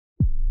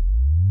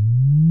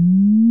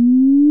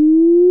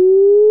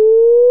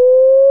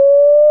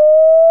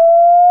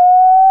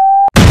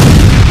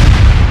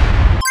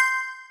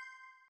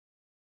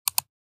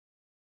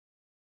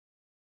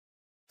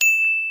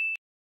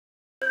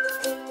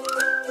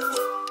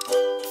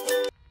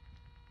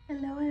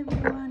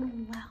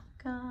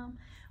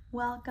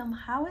welcome.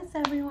 How is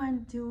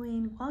everyone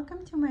doing?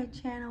 Welcome to my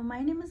channel. My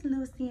name is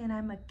Lucy and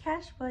I'm a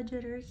cash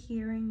budgeter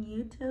here in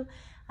YouTube.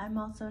 I'm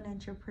also an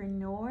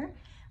entrepreneur,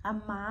 a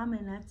mom,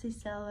 an Etsy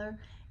seller,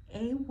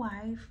 a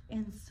wife,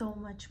 and so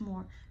much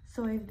more.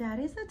 So if that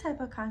is the type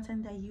of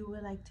content that you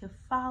would like to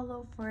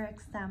follow, for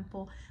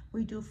example,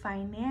 we do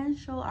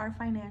our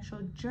financial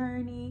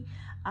journey.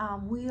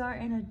 We are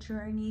in a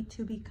journey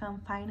to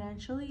become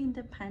financially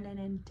independent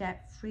and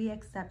debt-free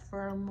except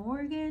for a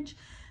mortgage.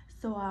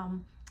 So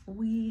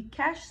we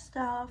cash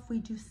stuff, we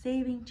do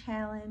saving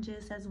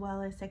challenges as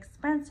well as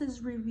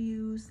expenses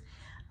reviews,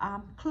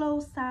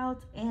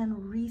 closeouts and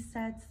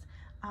resets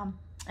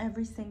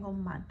every single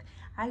month.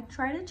 I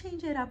try to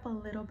change it up a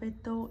little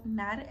bit though.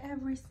 Not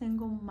every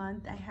single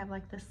month I have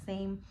like the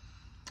same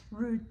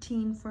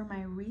routine for my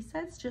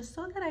resets, just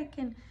so that I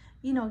can,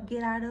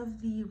 get out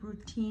of the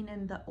routine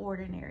and the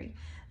ordinary.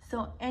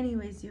 So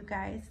anyways, you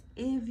guys,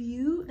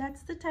 if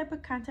that's the type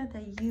of content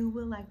that you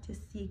would like to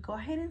see, go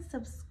ahead and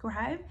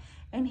subscribe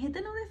and hit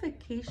the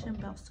notification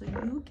bell so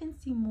you can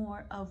see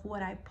more of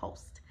what I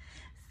post.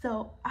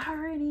 So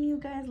alrighty, you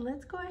guys,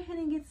 let's go ahead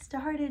and get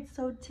started.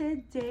 So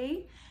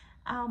today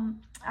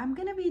I'm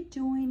gonna be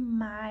doing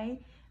my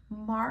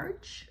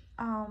March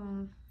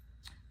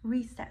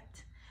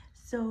reset.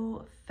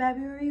 So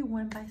February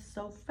went by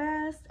so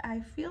fast. I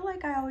feel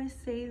like I always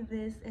say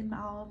this in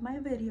all of my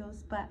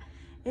videos, but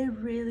it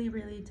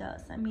really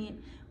does. I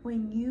mean,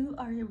 when you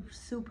are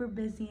super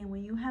busy and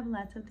when you have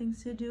lots of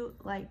things to do,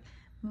 like,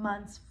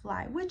 months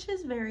fly, which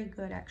is very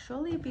good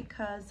actually,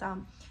 because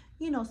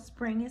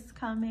spring is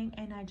coming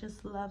and I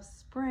just love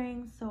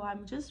spring. So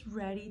I'm just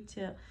ready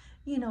to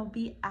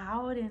be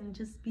out and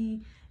just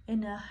be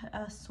in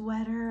a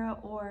sweater,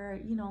 or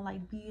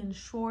like be in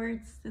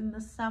shorts in the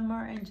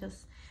summer and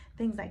just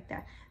things like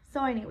that.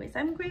 So anyways,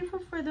 I'm grateful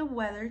for the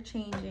weather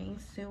changing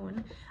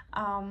soon.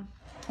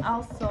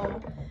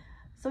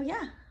 So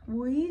yeah,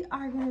 we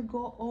are gonna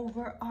go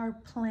over our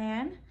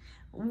plan.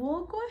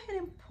 We'll go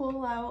ahead and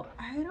pull out,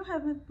 I don't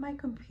have my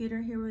computer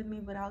here with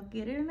me, but I'll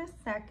get it in a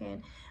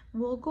second.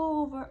 We'll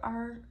go over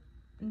our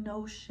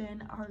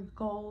Notion, our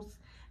goals,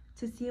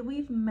 to see if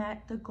we've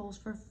met the goals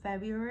for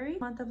February,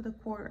 month of the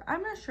quarter.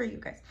 I'm not sure, you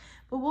guys,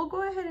 but we'll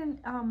go ahead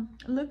and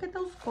look at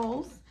those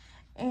goals.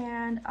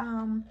 And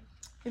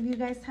if you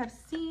guys have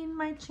seen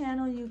my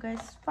channel, you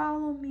guys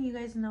follow me, you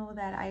guys know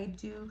that I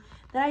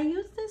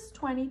use this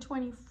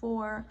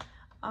 2024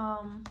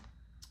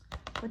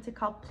 what's it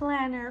called,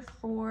 planner,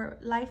 for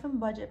life and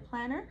budget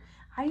planner.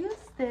 I use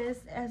this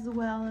as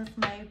well as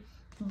my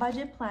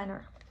budget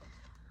planner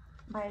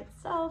by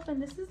itself,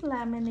 and this is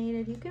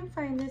laminated. You can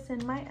find this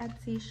in my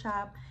Etsy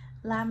shop,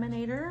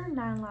 laminated or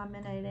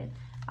non-laminated.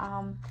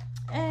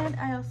 And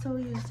I also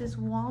use this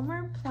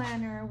Walmart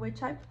planner,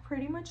 which I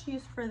pretty much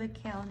use for the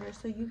calendar.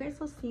 So you guys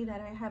will see that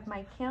I have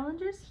my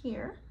calendars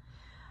here.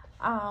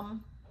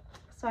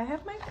 So I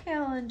have my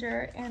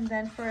calendar, and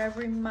then for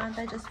every month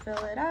I just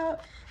fill it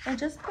out and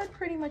just put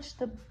pretty much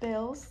the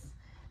bills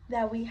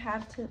that we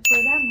have for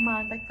that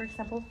month. Like for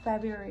example,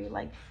 February,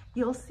 like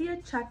you'll see a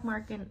check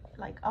mark in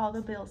like all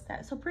the bills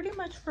so pretty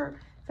much for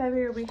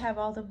February we have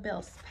all the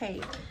bills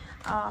paid.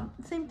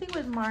 Same thing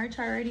with March.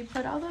 I already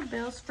put all the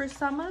bills. For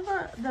some of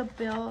the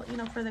bill,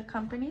 for the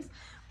companies,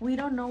 we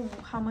don't know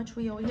how much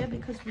we owe yet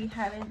because they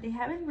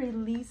haven't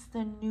released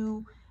the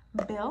new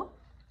bill.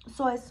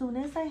 So as soon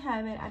as I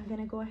have it, I'm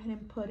gonna go ahead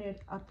and put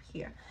it up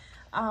here.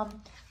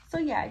 So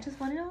yeah, I just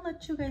wanted to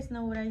let you guys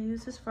know what I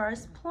use as far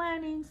as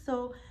planning.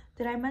 So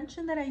did I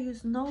mention that I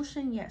use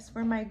Notion? Yes,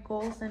 for my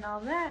goals and all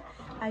that.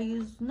 I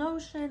use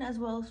Notion as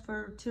well as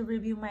to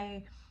review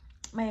my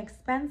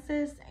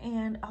expenses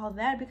and all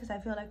that, because I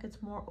feel like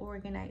it's more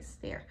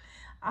organized there.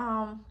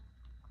 All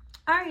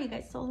right, you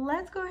guys, so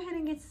let's go ahead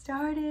and get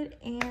started,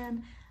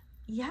 and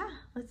yeah,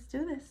 let's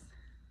do this.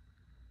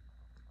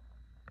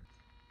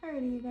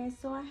 Alrighty, you guys,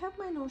 so I have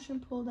my Notion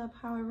pulled up.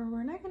 However,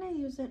 we're not going to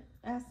use it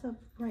as of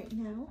right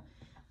now.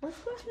 Let's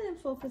go ahead and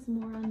focus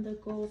more on the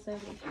goals that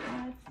we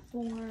had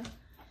for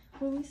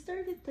when we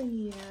started the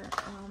year.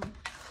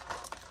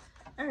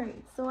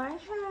 Alright, so I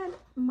had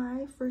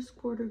my first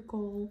quarter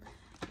goal,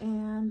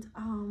 and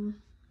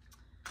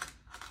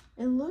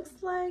it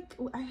looks like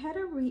I had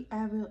to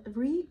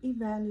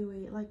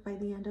reevaluate like by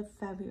the end of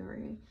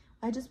February.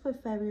 I just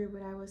put February,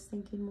 but I was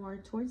thinking more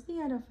towards the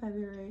end of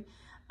February.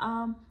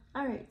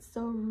 All right,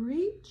 so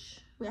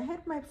I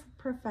had my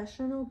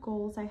professional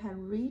goals. I had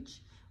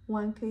reach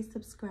 1K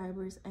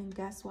subscribers, and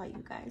guess what,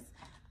 you guys?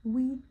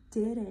 We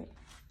did it.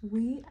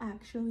 We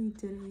actually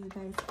did it, you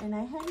guys. And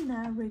I had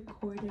not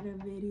recorded a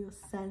video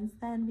since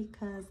then,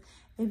 because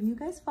if you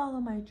guys follow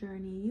my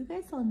journey, you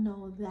guys will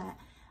know that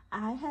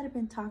I had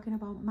been talking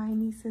about my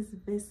nieces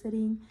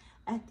visiting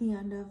at the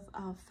end of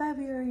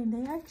February, and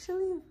they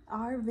actually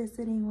are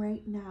visiting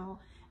right now.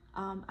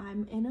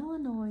 I'm in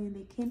Illinois, and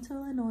they came to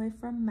Illinois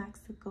from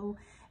Mexico,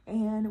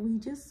 and we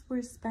just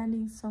were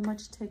spending so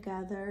much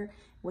together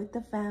with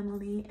the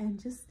family, and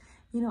just,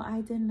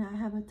 I did not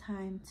have a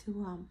time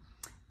to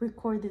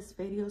record this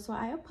video, so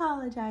I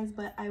apologize,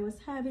 but I was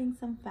having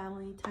some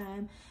family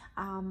time.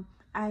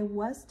 I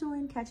was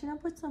catching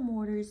up with some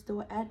orders,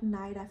 though at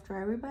night after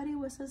everybody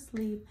was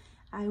asleep,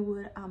 I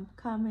would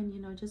come and, you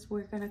know, just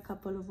work on a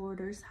couple of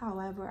orders.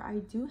 However, I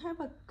do have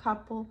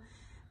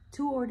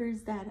two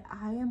orders that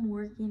I am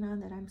working on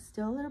that I'm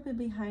still a little bit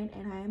behind,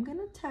 and I am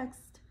gonna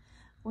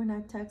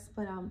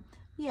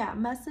yeah,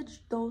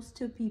 message those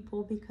to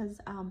people, because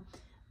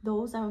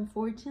those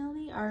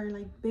unfortunately are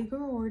like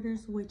bigger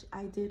orders which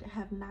I did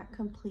have not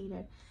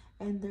completed,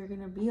 and they're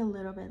gonna be a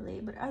little bit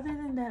late. But other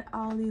than that,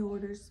 all the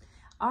orders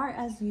are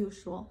as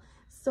usual.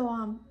 So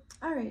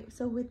all right,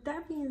 so with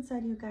that being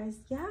said, you guys,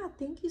 yeah,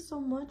 thank you so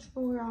much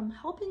for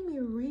helping me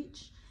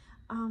reach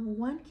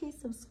 1K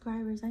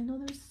subscribers. I know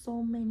there's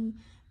so many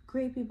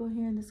great people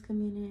here in this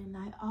community, and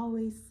I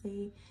always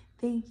say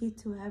thank you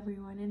to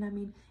everyone. And I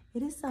mean,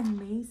 it is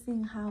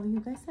amazing how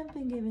you guys have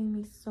been giving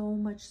me so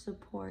much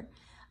support.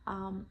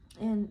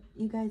 And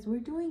you guys,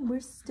 we're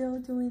still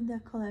doing the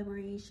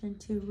collaboration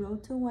to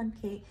Road to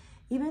 1K.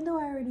 Even though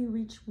I already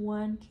reached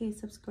 1K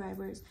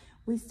subscribers,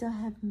 we still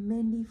have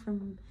Mindy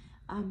from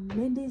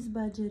Mindy's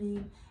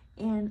Budgeting,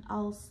 and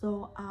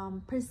also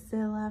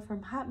Priscilla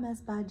from Hot Mess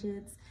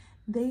Budgets.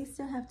 They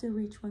still have to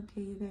reach 1K,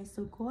 you guys.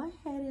 So go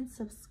ahead and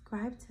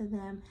subscribe to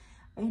them,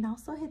 and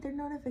also hit their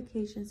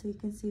notifications so you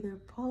can see their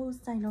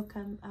posts. I know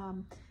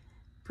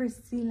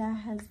Priscilla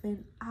has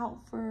been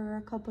out for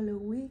a couple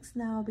of weeks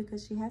now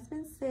because she has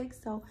been sick.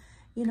 So,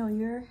 you know,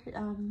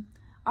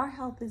 our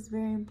health is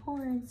very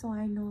important. So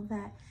I know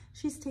that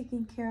she's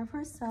taking care of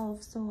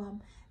herself. So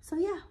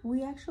yeah,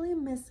 we actually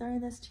miss her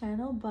in this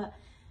channel, but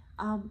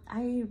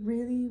I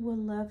really would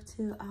love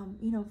to,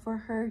 you know, for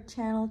her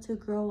channel to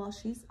grow while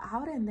she's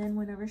out. And then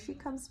whenever she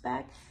comes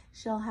back,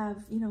 she'll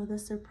have, you know, the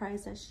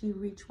surprise that she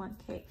reached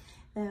 1K.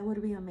 That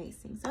would be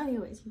amazing. So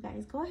anyways, you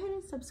guys, go ahead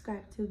and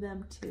subscribe to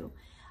them too.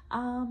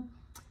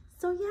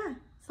 So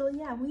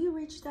yeah, we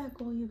reached that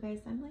goal, you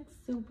guys. I'm like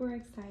super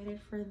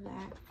excited for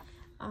that.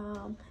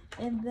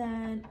 And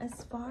then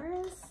as far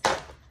as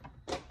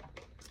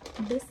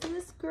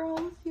business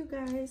growth, you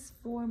guys,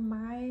 for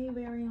my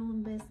very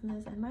own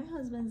business and my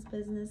husband's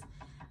business,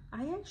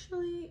 I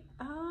actually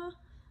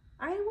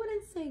I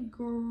wouldn't say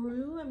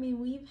grew. I mean,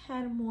 we've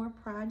had more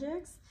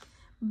projects,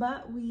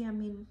 but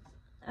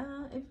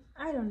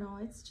I don't know,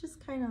 it's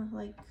just kind of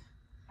like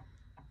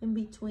in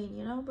between,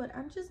 you know. But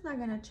I'm just not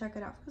gonna check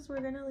it off because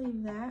we're gonna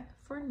leave that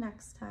for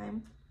next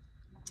time.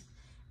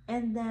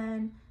 And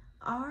then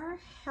our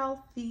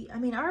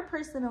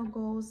personal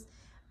goals,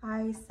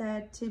 I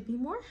said to be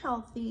more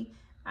healthy.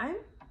 I'm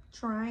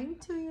trying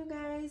to, you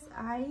guys.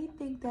 I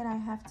think that I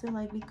have to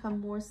like become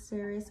more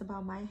serious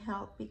about my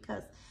health,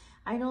 because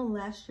I know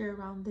last year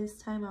around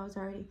this time I was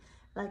already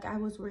like, I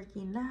was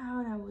working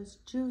out, I was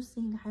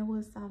juicing, I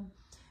was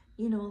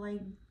you know,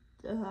 like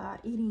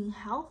eating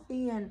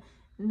healthy, and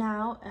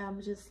now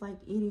I'm just like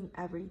eating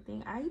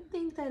everything. I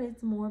think that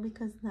it's more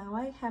because now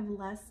I have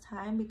less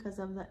time because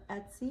of the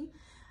Etsy.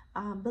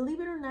 Believe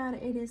it or not,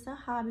 it is a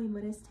hobby,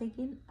 but it's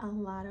taking a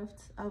lot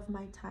of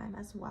my time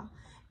as well.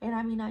 And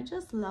I mean, I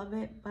just love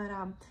it. But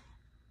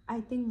I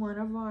think one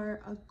of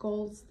our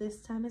goals this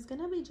time is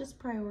gonna be just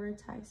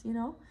prioritize, you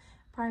know,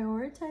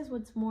 prioritize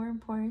what's more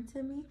important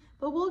to me.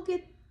 But we'll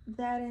get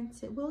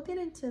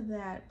into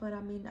that. But I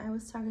mean, I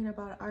was talking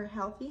about our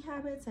healthy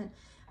habits, and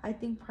I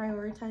think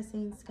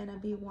prioritizing is gonna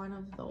be one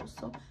of those.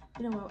 So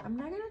you know what, I'm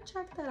not gonna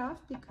check that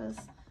off because,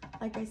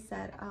 like I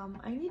said,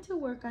 I need to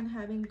work on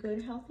having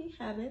good healthy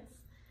habits.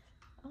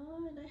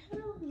 And I had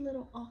a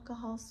little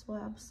alcohol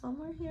swab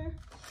somewhere here.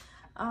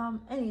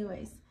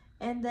 Anyways,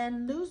 and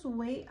then lose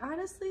weight.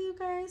 Honestly, you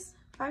guys,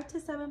 5 to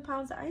 7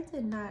 pounds. I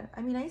did not.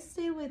 I mean, I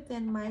stayed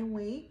within my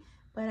weight,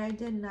 but I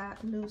did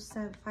not lose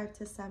 5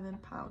 to 7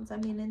 pounds. I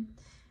mean, in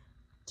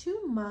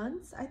 2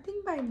 months, I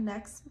think by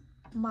next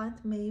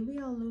month maybe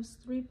I'll lose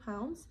 3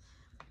 pounds.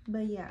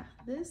 But yeah,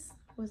 this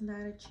was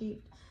not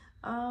achieved.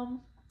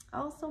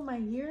 Also my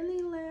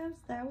yearly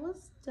labs, that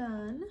was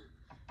done,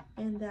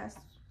 and that's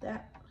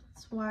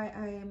why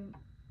I am,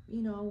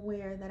 you know,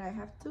 aware that I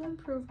have to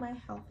improve my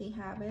healthy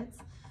habits.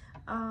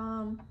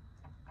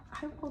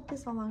 I wrote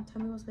this a long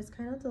time ago, so it's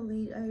kind of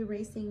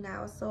erasing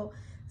now. So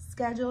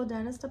schedule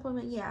dentist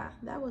appointment, yeah,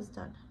 that was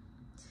done.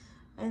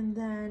 And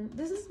then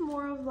this is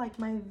more of like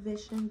my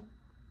vision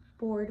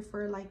board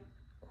for like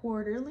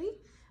quarterly,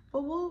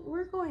 but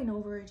we're going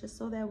over it just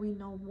so that we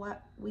know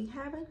what we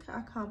haven't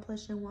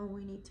accomplished and what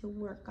we need to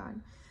work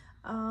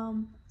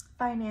on.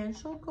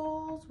 Financial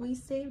goals, we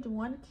saved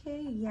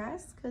 1K,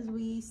 yes, because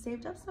we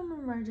saved up some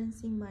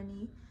emergency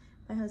money.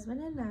 My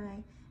husband and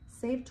I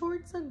saved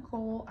towards a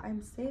goal.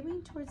 I'm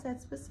saving towards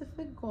that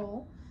specific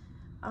goal.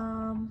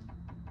 And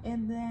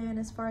then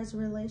as far as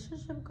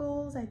relationship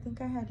goals, I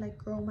think I had like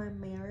grow my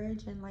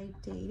marriage and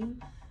like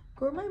dating.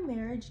 Grow my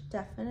marriage,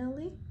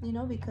 definitely, you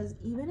know, because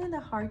even in the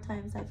hard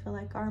times, I feel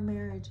like our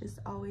marriage is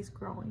always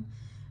growing.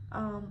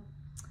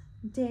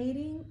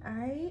 Dating,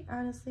 I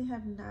honestly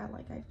have not,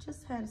 like, I've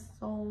just had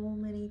so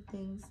many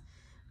things,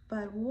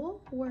 but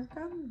we'll work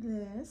on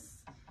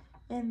this.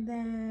 And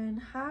then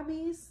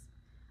hobbies,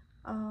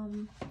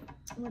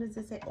 what does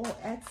it say? Oh,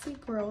 Etsy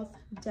growth,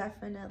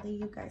 definitely,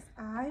 you guys.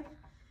 I've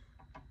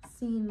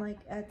seen like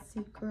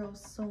Etsy grow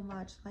so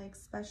much, like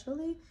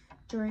especially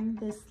during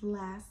this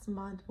last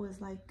month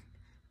was like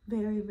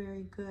very,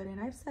 very good. And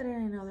I've said it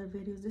in other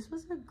videos, this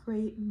was a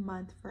great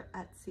month for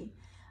Etsy.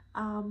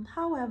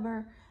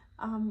 However,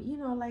 you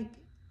know,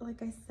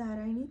 like I said,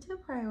 I need to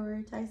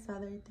prioritize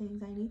other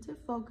things. I need to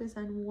focus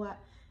on what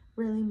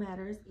really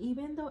matters.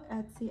 Even though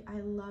Etsy,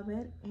 I love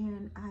it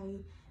and I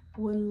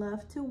would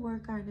love to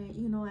work on it,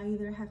 you know, I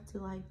either have to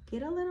like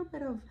get a little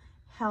bit of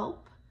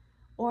help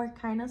or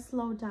kind of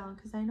slow down,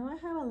 because I know I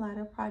have a lot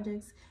of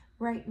projects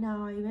right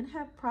now. I even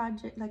have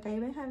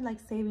like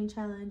saving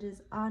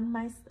challenges on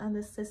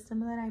the system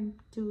that I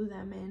do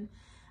them in.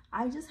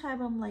 I just have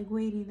them like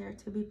waiting there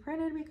to be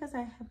printed because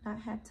I have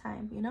not had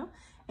time, you know.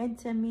 And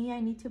to me, I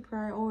need to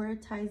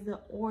prioritize the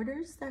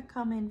orders that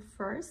come in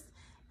first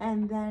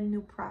and then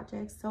new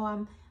projects. So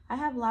I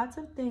have lots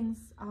of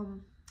things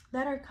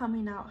that are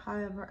coming out.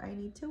 However, I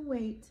need to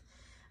wait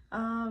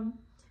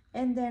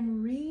and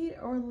then read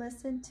or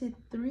listen to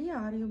 3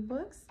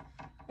 audiobooks.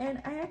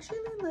 And I actually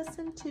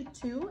listened to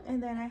 2,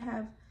 and then I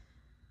have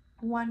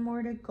 1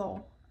 more to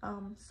go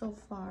so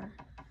far.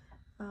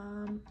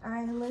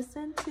 I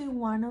listened to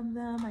one of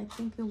them. I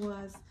think it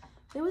was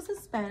a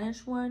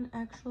Spanish one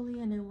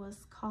actually, and it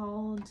was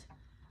called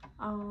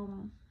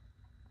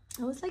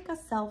it was like a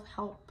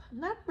self-help,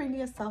 not really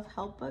a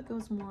self-help book, it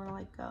was more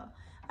like a,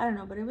 I don't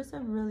know, but it was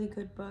a really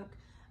good book.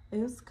 It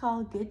was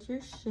called Get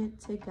Your Shit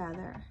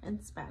Together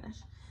in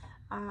Spanish.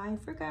 I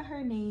forgot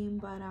her name,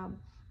 but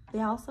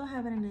they also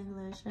have it in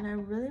English, and I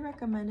really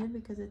recommend it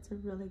because it's a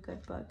really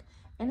good book.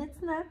 And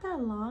it's not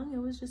that long. It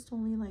was just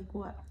only like,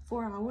 what,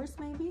 4 hours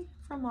maybe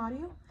from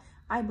audio,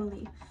 I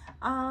believe.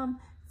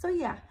 So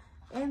yeah.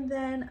 And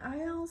then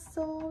I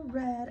also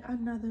read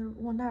another,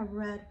 well, not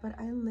read, but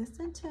I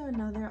listened to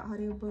another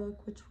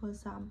audiobook, which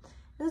was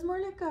it was more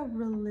like a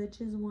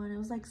religious one. It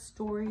was like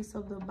stories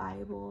of the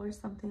Bible or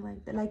something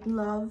like that, like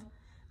love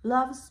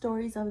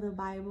stories of the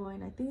Bible.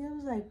 And I think it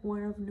was like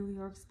one of New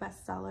York's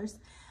bestsellers.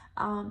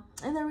 And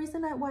the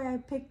reason why I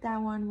picked that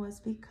one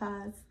was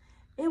because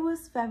it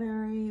was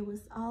February. It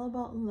was all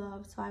about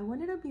love, so I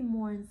wanted to be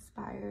more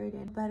inspired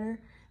and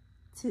better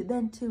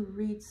to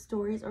read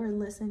stories or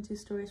listen to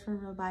stories from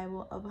the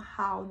Bible of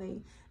how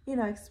they, you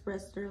know,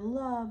 express their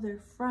love, their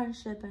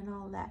friendship, and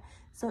all that.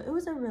 So it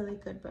was a really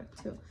good book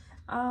too.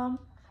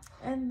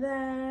 And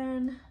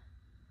then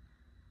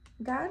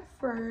God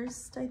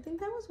first, I think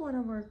that was one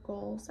of our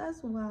goals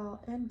as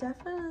well, and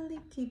definitely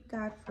keep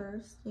God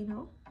first, you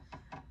know.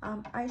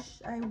 I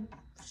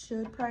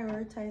should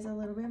prioritize a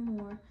little bit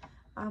more,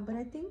 but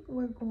I think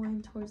we're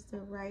going towards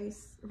the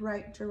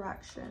right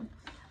direction.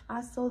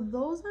 So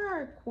those are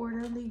our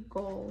quarterly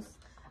goals.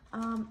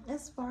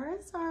 As far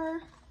as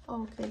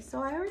okay,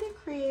 so I already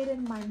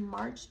created my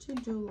March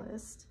to-do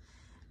list,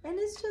 and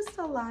it's just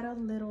a lot of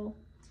little,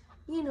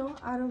 you know,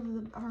 out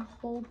of our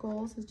whole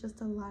goals is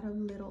just a lot of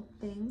little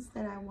things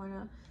that I want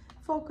to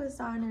focus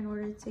on in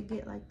order to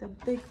get like the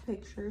big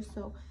picture.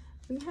 So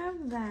we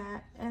have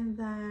that, and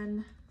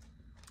then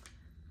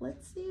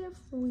let's see if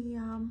we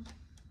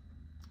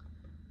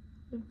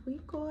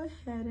go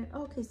ahead and,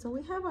 okay, so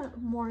we have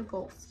more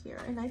goals here,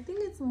 and I think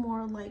it's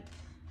more like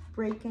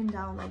breaking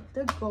down like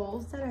the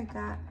goals that I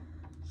got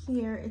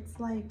here. It's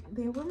like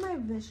they were my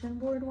vision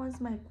board ones,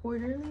 my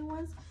quarterly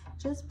ones,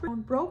 just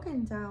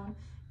broken down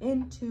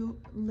into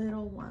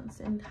little ones,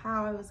 and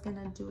how I was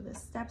gonna do the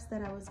steps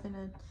that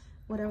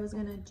what I was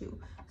gonna do.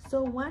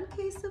 So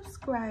 1K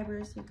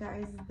subscribers, you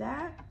guys,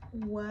 that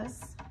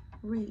was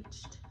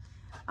reached.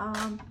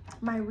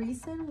 My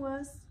reason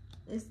was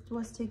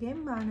to get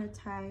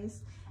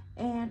monetized,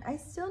 and I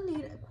still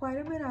need quite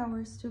a bit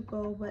hours to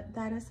go, but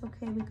that is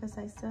okay because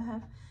I still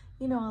have,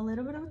 you know, a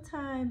little bit of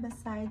time.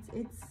 Besides,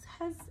 it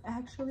has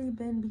actually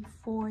been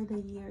before the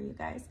year, you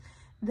guys,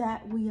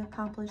 that we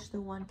accomplished the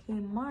 1K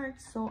mark,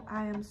 so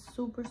I am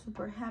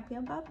super happy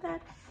about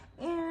that.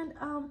 And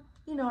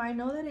you know, I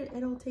know that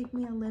it'll take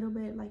me a little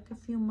bit, like a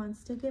few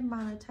months to get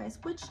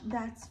monetized, which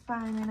that's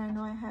fine. And I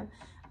know I have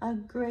a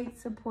great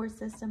support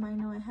system. I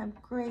know I have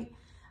great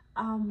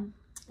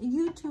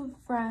YouTube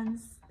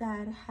friends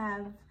that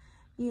have,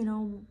 you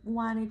know,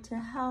 wanted to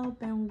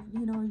help, and,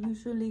 you know,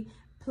 usually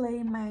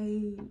play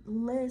my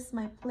list,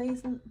 my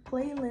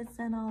playlists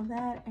and all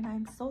that, and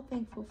I'm so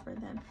thankful for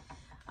them.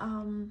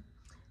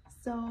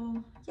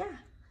 So yeah,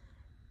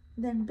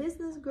 then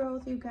business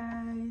growth, you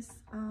guys,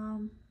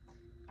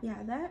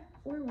 yeah, that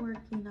we're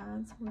working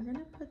on, so we're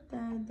gonna put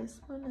that, this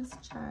one is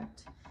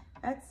checked.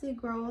 Etsy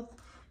growth,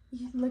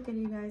 look at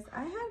you guys,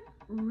 I had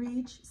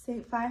reached,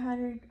 say,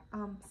 500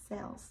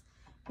 sales,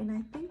 and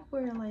I think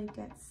we're like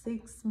at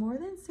more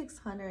than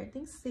 600, I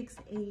think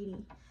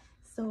 680.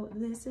 So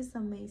this is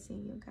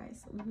amazing, you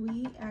guys,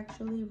 we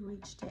actually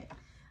reached it.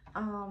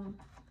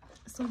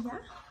 So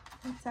yeah,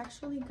 it's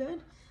actually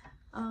good.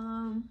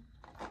 So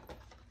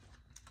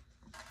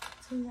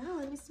yeah,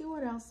 let me see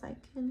what else I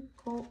can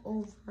go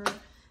over.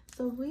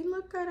 So we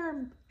look at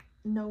our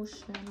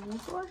Notion, we'll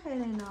go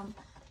ahead and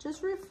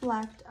just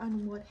reflect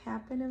on what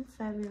happened in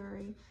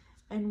February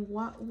and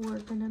what we're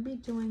gonna be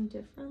doing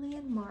differently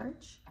in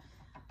March.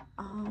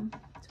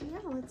 So yeah,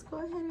 let's go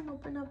ahead and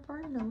open up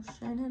our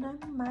Notion, and I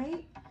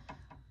might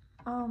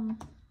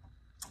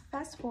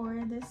fast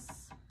forward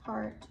this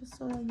part just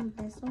so that you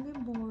guys don't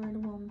get bored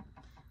while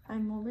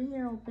I'm over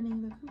here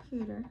opening the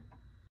computer.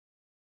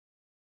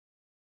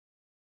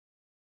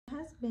 It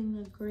has been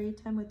a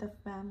great time with the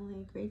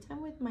family, a great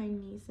time with my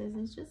nieces.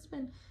 It's just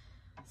been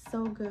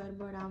so good,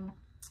 but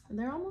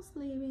they're almost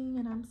leaving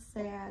and I'm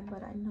sad,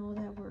 but I know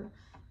that we're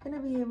gonna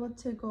be able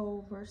to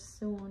go over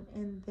soon,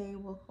 and they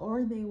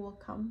will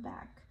come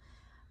back.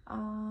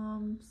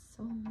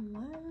 So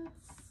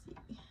let's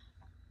see.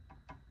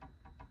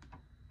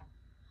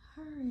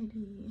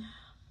 Alrighty.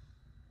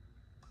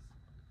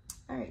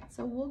 Alright,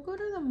 so we'll go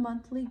to the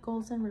monthly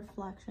goals and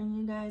reflection,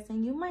 you guys,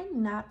 and you might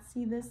not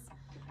see this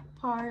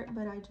part,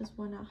 but I just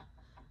want to,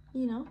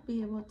 you know,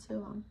 be able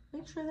to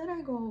make sure that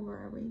I go over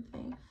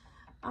everything.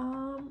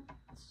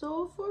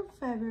 So for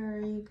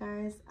February, you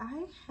guys,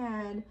 I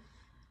had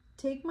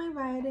take my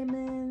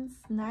vitamins,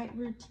 night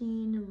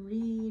routine,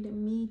 read,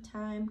 me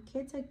time,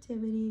 kids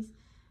activities,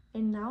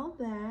 and now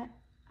that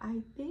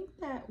I think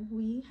that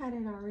we had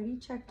it already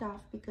checked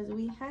off because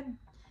we had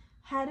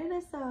it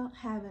as a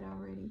habit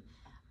already.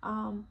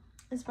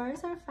 As far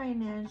as our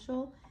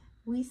financial,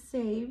 we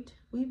saved,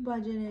 we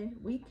budgeted,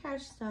 we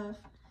cashed stuff.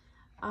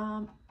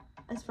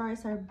 As far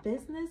as our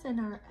business and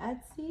our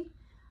Etsy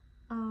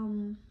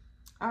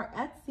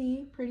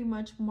pretty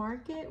much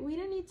market, we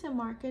didn't need to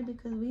market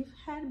because we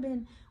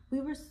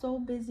were so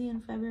busy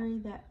in February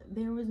that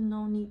there was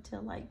no need to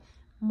like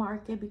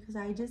market, because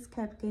I just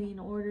kept getting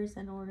orders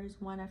and orders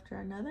one after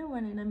another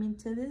one. And I mean,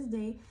 to this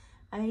day,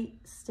 I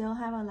still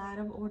have a lot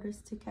of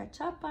orders to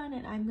catch up on,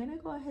 and I'm gonna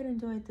go ahead and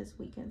do it this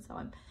weekend. So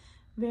I'm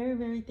very,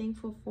 very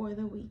thankful for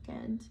the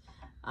weekend.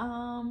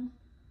 And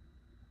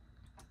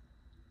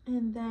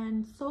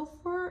then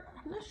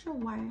I'm not sure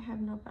why I have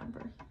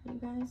November, you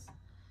guys.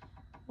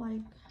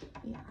 Like,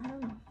 yeah, I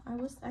don't know.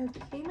 I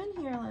came in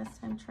here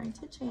last time trying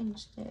to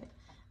change it.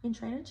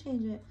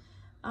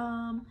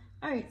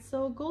 All right,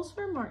 so goals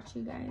for March,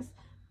 you guys.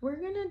 We're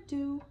gonna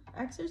do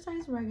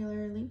exercise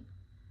regularly.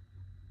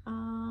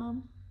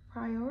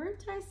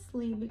 Prioritize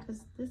sleep,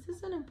 because this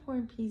is an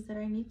important piece that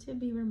I need to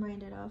be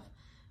reminded of.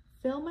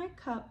 Fill my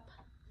cup.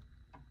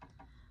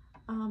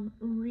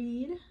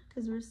 Read,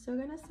 because we're still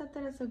gonna set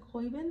that as a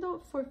goal. Even though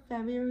for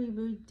February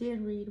we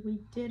did read, we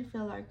did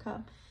fill our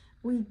cup,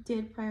 we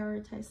did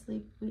prioritize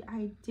sleep.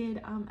 I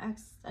did I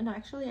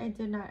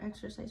did not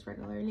exercise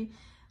regularly.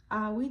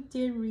 We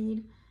did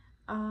read.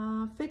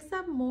 Fix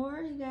up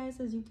more, you guys.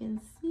 As you can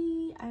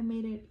see, I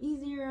made it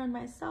easier on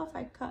myself.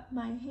 I cut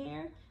my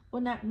hair.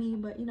 Well, not me,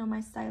 but you know,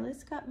 my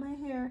stylist cut my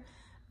hair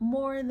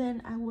more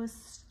than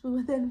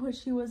what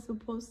she was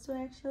supposed to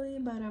actually.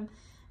 But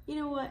you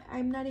know what?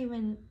 I'm not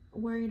even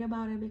worried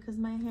about it because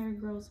my hair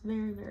grows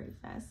very, very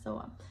fast.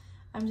 So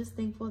I'm just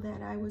thankful that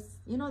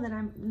that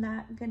I'm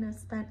not gonna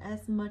spend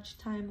as much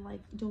time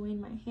like doing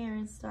my hair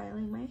and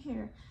styling my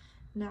hair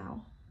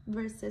now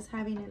versus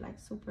having it like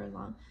super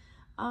long.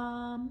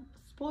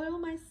 Spoil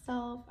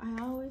myself. I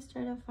always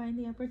try to find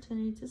the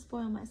opportunity to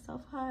spoil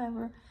myself.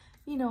 However,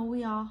 you know,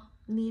 we all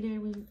need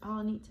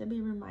to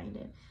be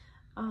reminded.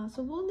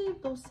 So we'll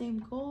leave those same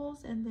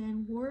goals and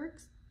then work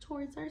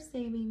towards our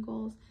saving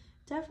goals.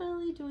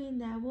 Definitely doing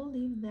that. We'll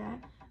leave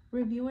that.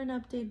 Review and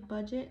update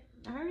budget.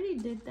 I already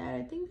did that.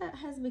 I think that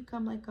has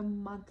become like a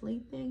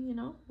monthly thing, you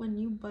know. When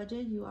you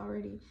budget, you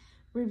already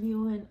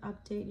review and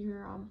update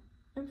your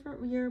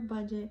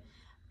budget.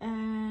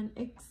 And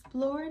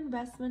explore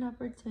investment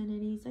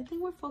opportunities. I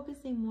think we're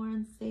focusing more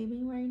on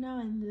saving right now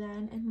and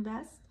then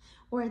invest,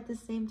 or at the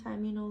same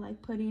time, you know,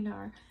 like putting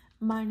our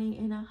money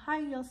in a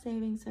high yield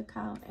savings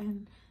account,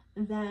 and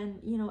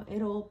then, you know,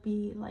 it'll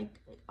be like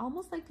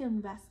almost like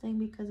investing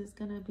because it's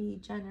gonna be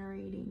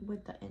generating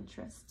with the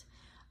interest.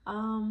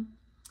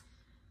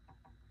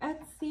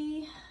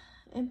 Etsy,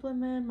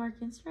 implement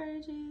marketing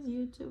strategies.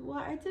 YouTube, well,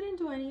 I didn't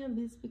do any of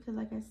this because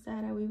like I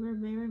said, we were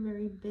very,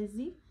 very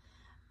busy.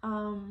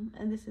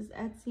 And this is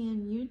Etsy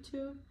and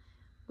YouTube.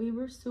 We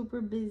were super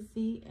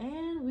busy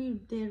and we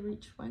did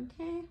reach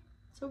 1K.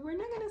 So we're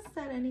not gonna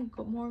set any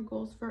more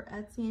goals for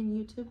Etsy and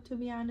YouTube, to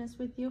be honest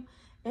with you.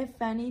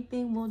 If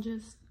anything, we'll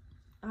just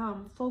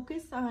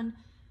focus on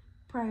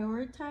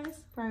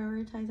prioritize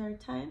our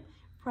time,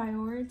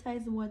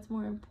 prioritize what's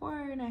more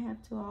important. I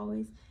have to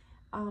always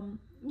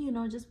you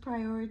know, just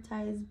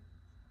prioritize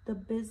the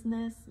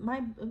business,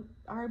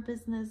 our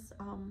business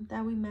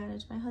that we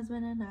manage, my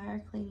husband and I, our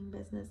cleaning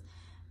business,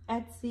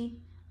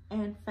 Etsy,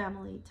 and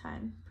family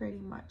time, pretty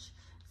much.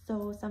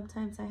 So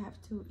sometimes I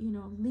have to, you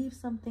know, leave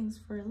some things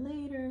for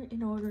later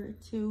in order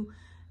to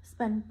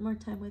spend more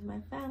time with my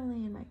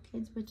family and my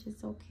kids, which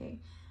is okay.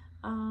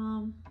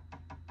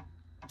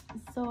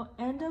 So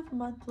end of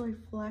month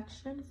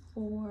reflection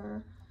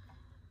for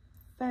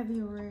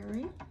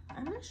February.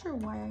 I'm not sure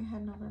why I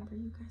had November,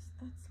 you guys.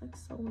 That's like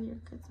so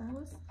weird because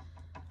like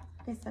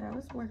I said, I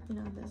was working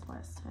on this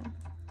last time.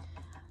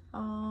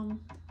 All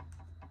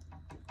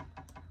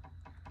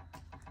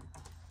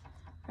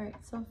right,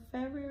 so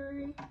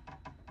February.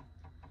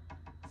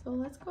 So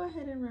let's go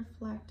ahead and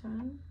reflect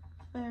on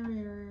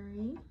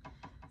February.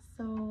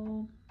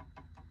 So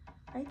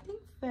I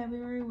think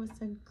February was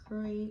a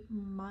great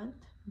month,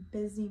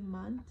 busy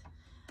month.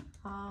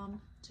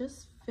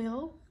 Just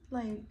feel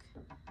like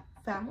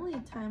family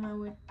time,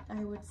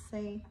 I would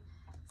say.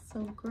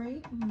 So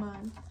great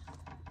month,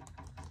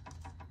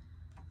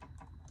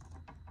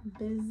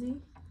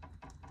 busy,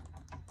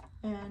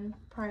 and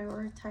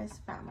prioritize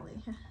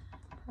family.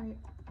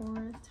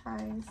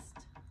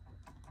 Prioritized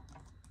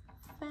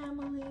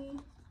family.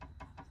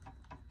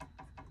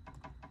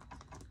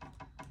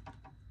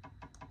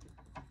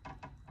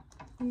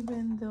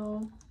 Even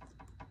though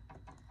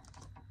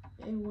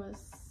it was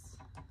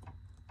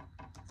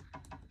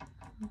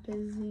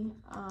busy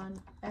on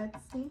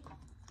Etsy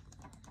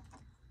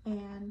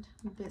and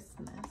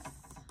business.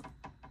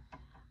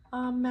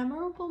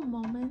 Memorable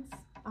moments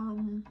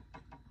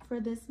for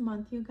this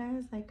month, you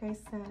guys. Like I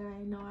said,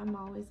 I know I'm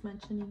always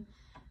mentioning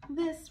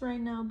this right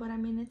now, but I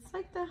mean, it's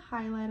like the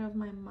highlight of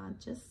my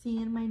month, just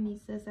seeing my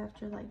nieces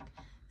after like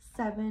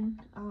 7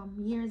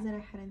 years that I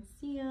hadn't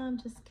seen them,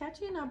 just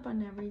catching up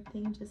on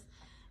everything, just,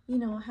 you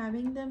know,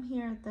 having them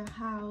here at the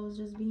house,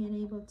 just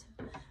being able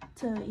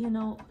to you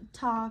know,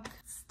 talk,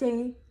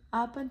 stay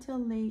up until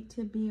late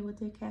to be able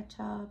to catch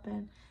up.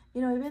 And,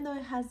 you know, even though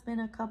it has been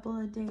a couple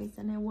of days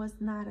and it was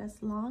not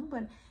as long,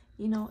 but,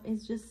 you know,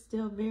 it's just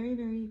still very,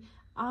 very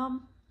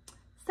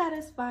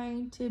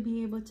satisfying to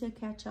be able to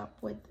catch up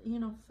with, you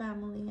know,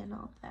 family and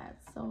all that.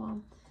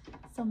 So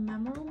some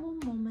memorable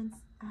moments,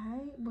 I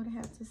would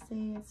have to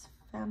say it's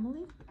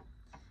family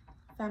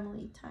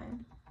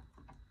time,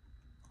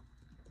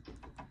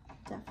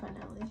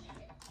 definitely.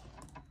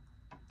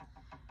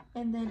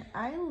 And then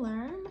I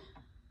learned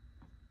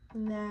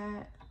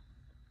that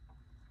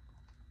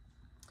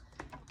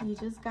you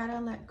just gotta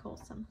let go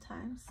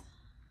sometimes.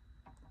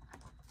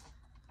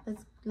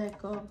 Let's let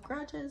go of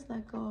grudges,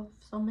 let go of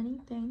so many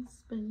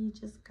things, but you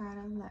just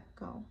gotta let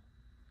go.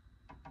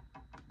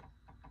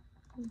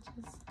 You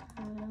just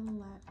gotta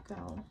let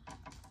go.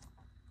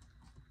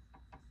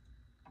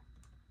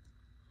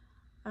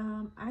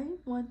 I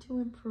want to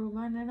improve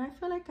on, and I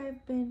feel like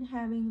I've been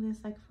having this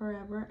like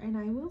forever, and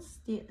I will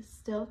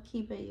still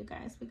keep it, you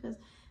guys, because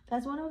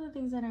that's one of the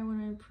things that I want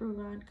to improve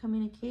on: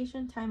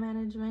 communication, time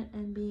management,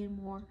 and being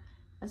more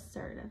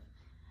assertive.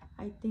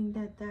 I think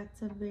that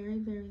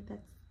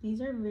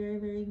these are very,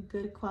 very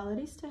good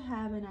qualities to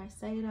have, and I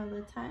say it all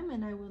the time,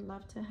 and I would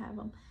love to have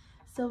them.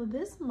 So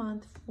this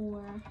month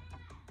for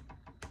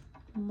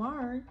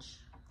March,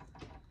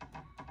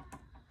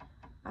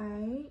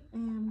 I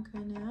am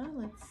gonna,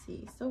 let's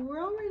see, so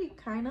we're already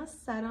kind of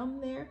set on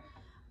there.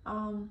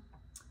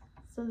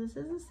 So this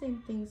is the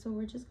same thing, so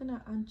we're just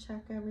gonna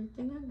uncheck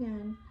everything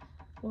again,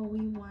 what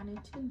we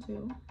wanted to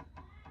do,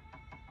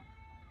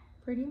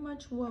 pretty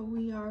much what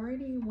we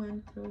already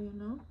went through, you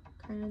know,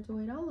 kind of do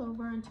it all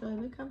over until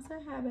it becomes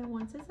a habit.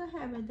 Once it's a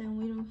habit, then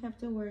we don't have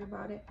to worry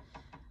about it.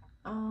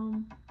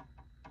 And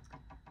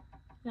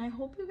I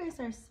hope you guys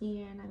are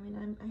seeing, I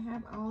mean, I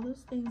have all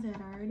those things that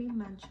I already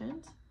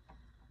mentioned.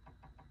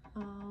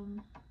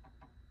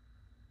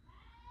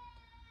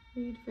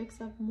 Read, fix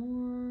up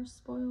more,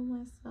 spoil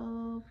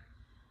myself,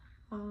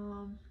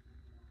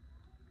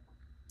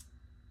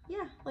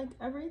 yeah, like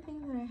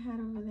everything that I had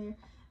over there,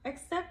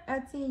 except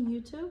Etsy and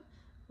YouTube.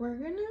 We're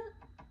gonna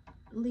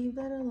leave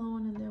that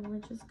alone, and then we're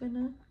just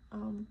gonna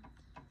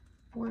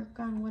work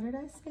on, what did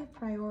I say?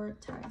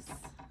 Prioritize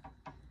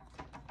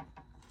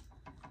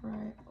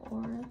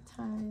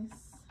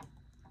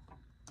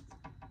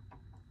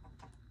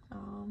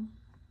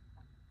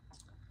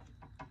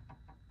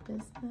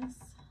business,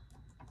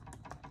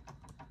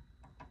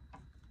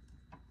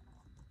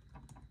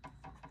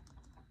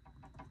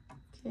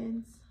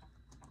 kids,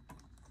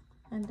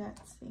 and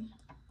Etsy,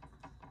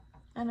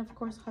 and of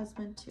course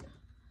husband too.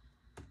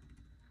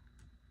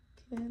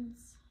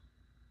 Kids,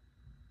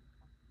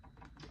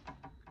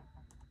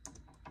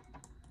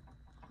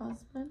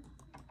 husband,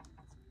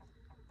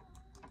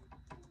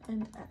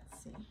 and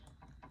Etsy.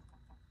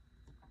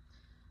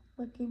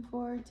 Looking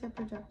forward to a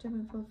productive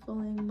and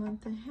fulfilling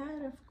month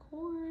ahead, of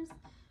course.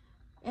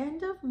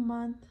 End of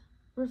month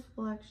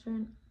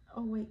reflection.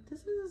 Oh wait, this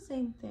is the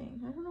same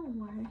thing. I don't know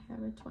why I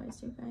have it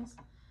twice, you guys.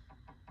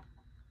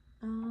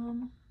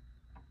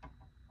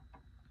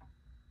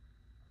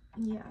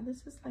 Yeah,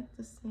 this is like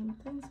the same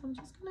thing, so I'm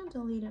just gonna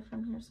delete it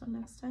from here so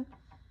next time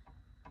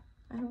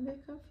I don't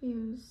get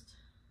confused.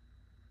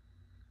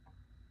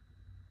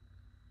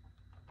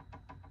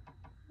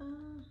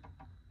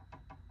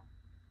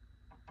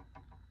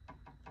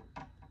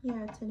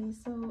 Yeah, today,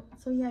 so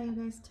yeah, you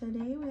guys,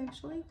 today we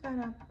actually got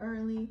up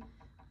early.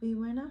 We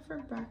went out for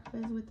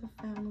breakfast with the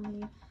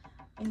family,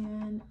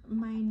 and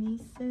my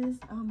nieces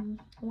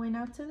went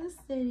out to the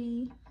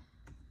city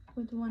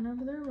with one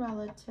of their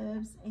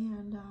relatives,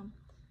 and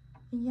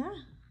yeah,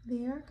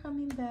 they are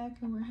coming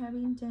back, and we're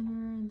having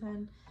dinner, and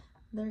then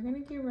they're gonna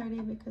get ready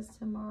because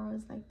tomorrow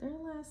is like their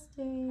last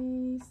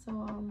day.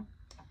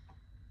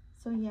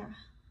 So yeah,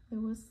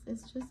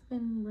 it's just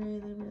been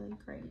really, really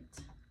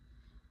great.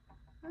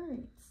 All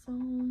right, so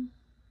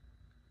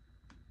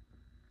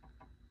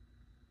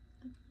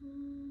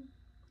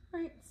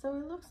Alright, so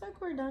it looks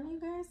like we're done, you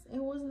guys.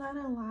 It was not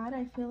a lot.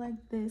 I feel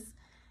like this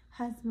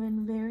has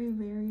been very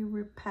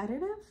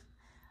repetitive.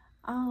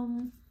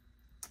 But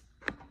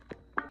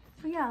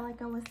yeah, like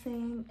I was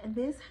saying,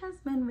 this has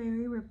been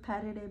very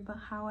repetitive, but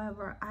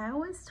however, I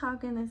always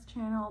talk in this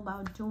channel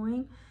about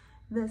doing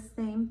the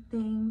same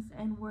things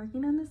and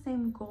working on the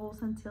same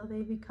goals until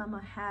they become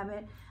a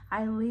habit.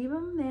 I leave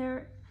them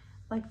there.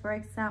 Like, for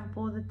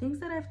example, the things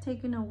that I've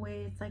taken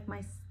away, it's like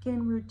my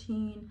skin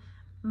routine,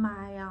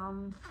 my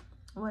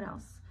what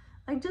else,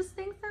 like just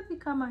things that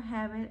become a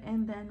habit,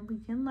 and then we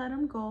can let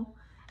them go,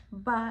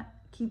 but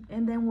keep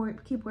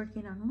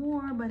working on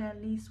more. But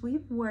at least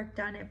we've worked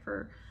on it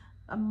for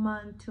a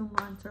month, 2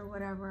 months, or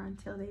whatever,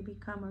 until they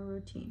become a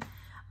routine.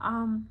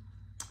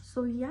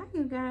 So yeah,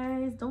 you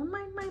guys, don't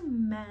mind my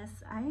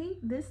mess.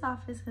 This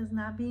office has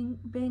not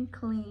been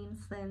clean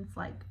since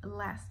like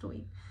last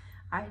week.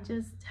 I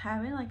just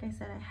haven't, like I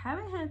said, I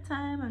haven't had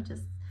time. I've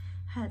just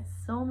had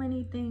so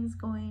many things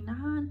going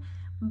on.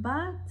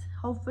 But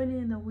hopefully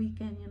in the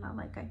weekend, you know,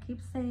 like I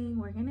keep saying,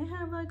 we're gonna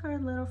have like our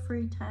little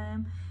free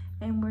time,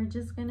 and we're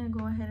just gonna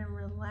go ahead and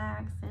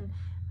relax and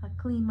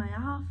clean my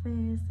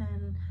office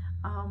and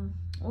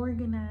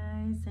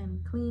organize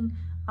and clean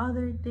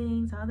other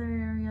things, other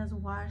areas,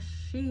 wash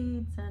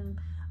sheets and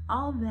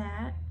all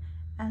that,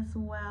 as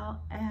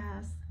well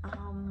as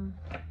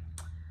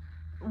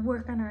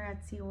work on our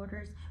Etsy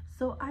orders.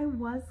 So I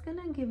was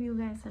gonna give you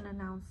guys an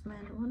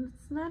announcement. Well,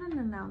 it's not an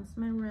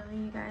announcement really,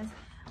 you guys,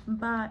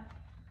 but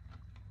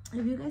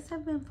if you guys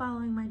have been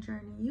following my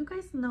journey, you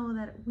guys know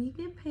that we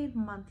get paid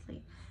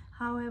monthly.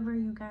 However,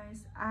 you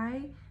guys,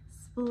 I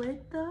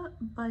split the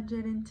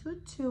budget into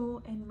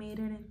two and made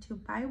it into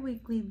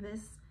bi-weekly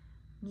this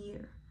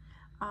year,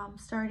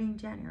 starting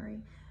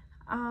January.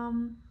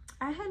 I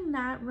had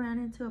not run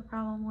into a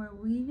problem where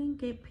we didn't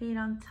get paid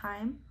on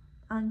time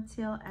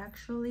until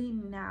actually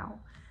now.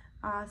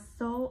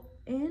 So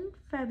in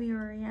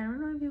February, I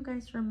don't know if you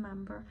guys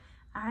remember,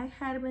 I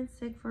had been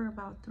sick for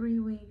about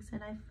 3 weeks,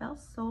 and I felt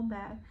so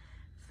bad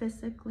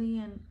physically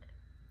and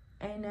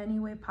in any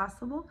way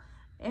possible.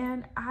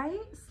 And I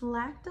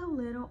slacked a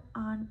little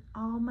on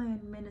all my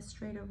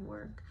administrative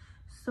work.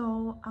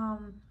 So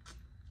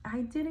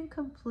I didn't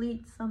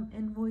complete some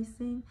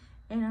invoicing,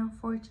 and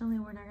unfortunately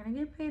we're not gonna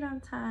get paid on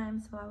time.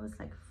 So I was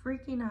like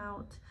freaking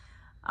out.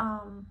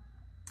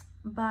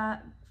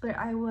 But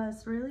I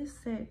was really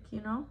sick,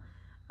 you know.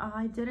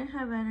 I didn't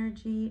have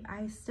energy.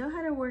 I still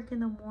had to work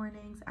in the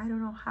mornings. I don't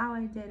know how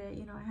I did it.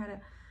 You know, I had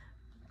to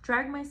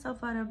drag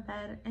myself out of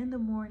bed in the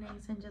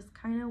mornings and just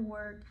kind of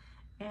work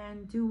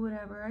and do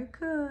whatever I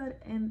could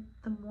in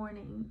the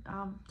morning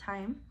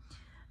time.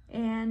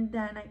 And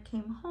then I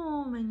came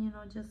home and, you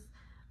know, just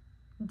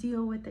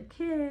deal with the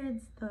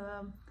kids,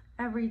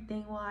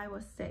 everything while I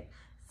was sick.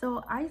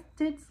 So I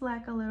did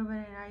slack a little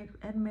bit, and I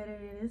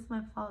admitted it is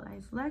my fault. I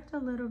slacked a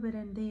little bit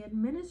in the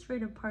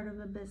administrative part of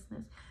the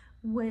business,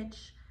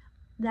 which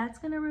that's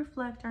going to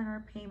reflect on our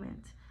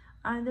payment.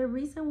 And the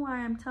reason why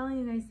I'm telling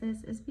you guys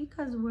this is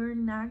because we're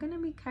not going to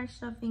be cash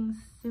stuffing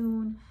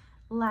soon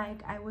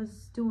like I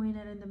was doing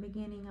it in the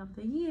beginning of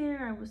the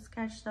year. I was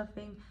cash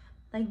stuffing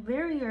like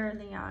very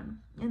early on,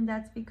 and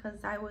that's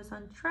because I was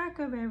on track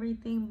of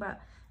everything.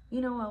 But you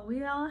know what,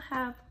 we all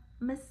have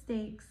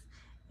mistakes.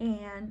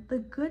 And the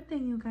good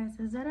thing, you guys,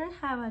 is that I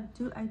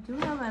do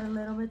have a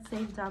little bit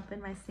saved up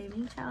in my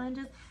saving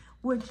challenges,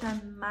 which I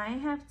might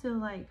have to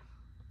like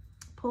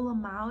pull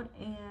them out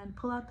and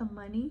pull out the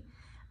money.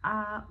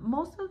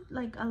 Most of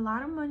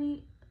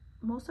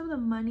the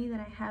money that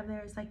I have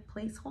there is like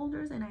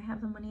placeholders, and I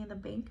have the money in the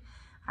bank.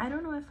 I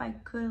don't know if I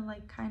could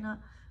like kind of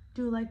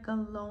do like a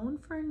loan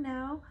for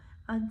now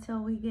until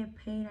we get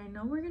paid. I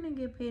know we're gonna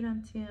get paid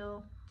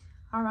until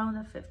around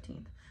the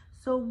 15th.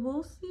 So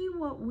we'll see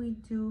what we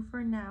do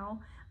for now.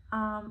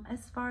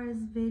 As far as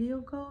video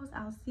goes,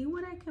 I'll see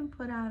what I can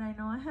put out. I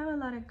know I have a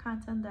lot of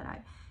content that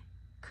I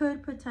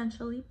could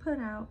potentially put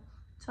out,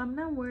 so I'm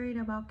not worried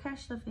about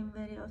cash stuffing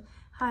videos.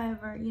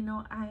 However, you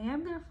know, I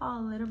am gonna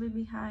fall a little bit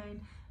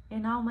behind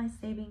in all my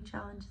saving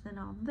challenges and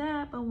all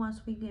that, but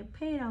once we get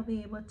paid, I'll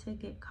be able to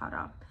get caught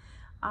up.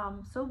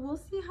 So we'll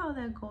see how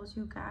that goes,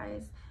 you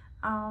guys.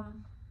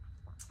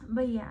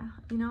 But yeah,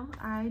 you know,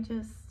 I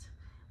just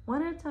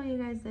want to tell you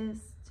guys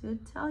this to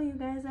tell you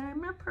guys that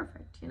I'm not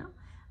perfect. You know,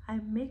 I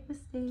make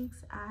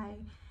mistakes, I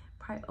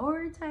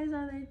prioritize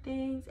other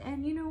things,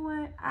 and you know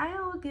what,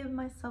 I'll give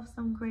myself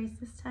some grace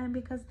this time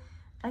because,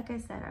 like I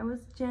said, I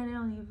was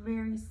genuinely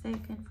very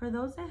sick. And for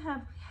those that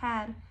have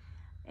had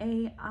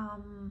a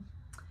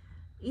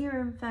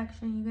ear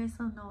infection, you guys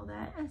don't know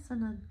that as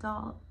an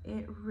adult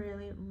it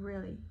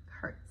really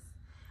hurts.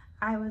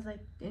 I was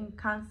like in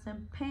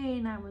constant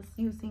pain. I was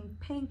using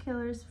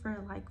painkillers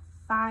for like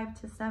 5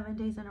 to 7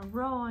 days in a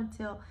row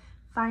until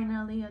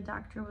finally a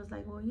doctor was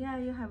like, well, yeah,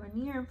 you have an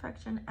ear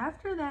infection.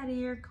 After that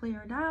ear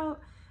cleared out,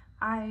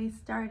 I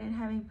started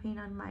having pain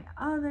on my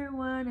other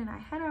one, and I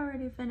had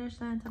already finished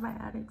the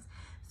antibiotics.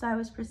 So I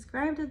was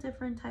prescribed a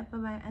different type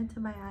of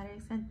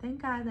antibiotics, and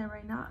thank God that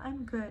right now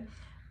I'm good.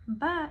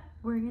 But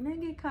we're gonna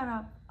get caught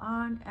up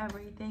on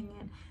everything,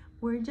 and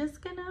we're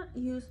just gonna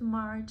use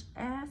March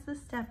as a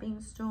stepping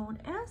stone,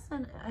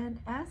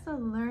 as a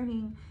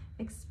learning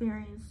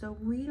experience, so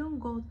we don't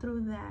go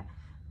through that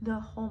the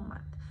whole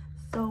month.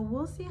 So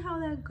we'll see how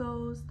that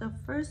goes. The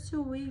first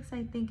 2 weeks,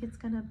 I think it's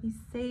gonna be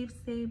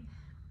save,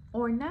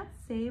 or not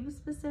save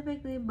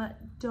specifically,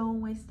 but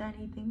don't waste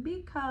anything,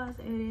 because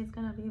it is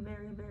gonna be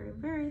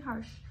very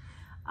harsh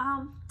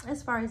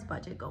as far as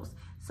budget goes.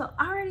 So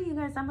alrighty, you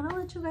guys, I'm gonna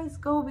let you guys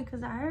go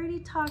because I already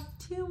talked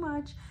too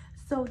much.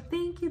 So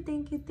thank you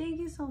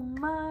so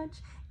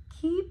much.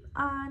 Keep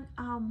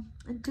on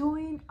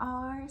doing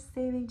our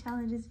saving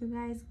challenges, you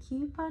guys.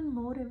 Keep on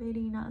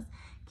motivating us.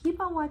 Keep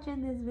on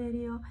watching this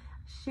video.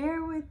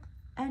 Share with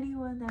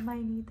anyone that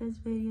might need this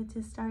video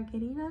to start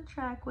getting on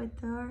track with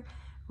their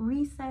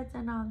resets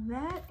and all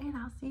that. And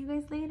I'll see you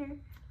guys later.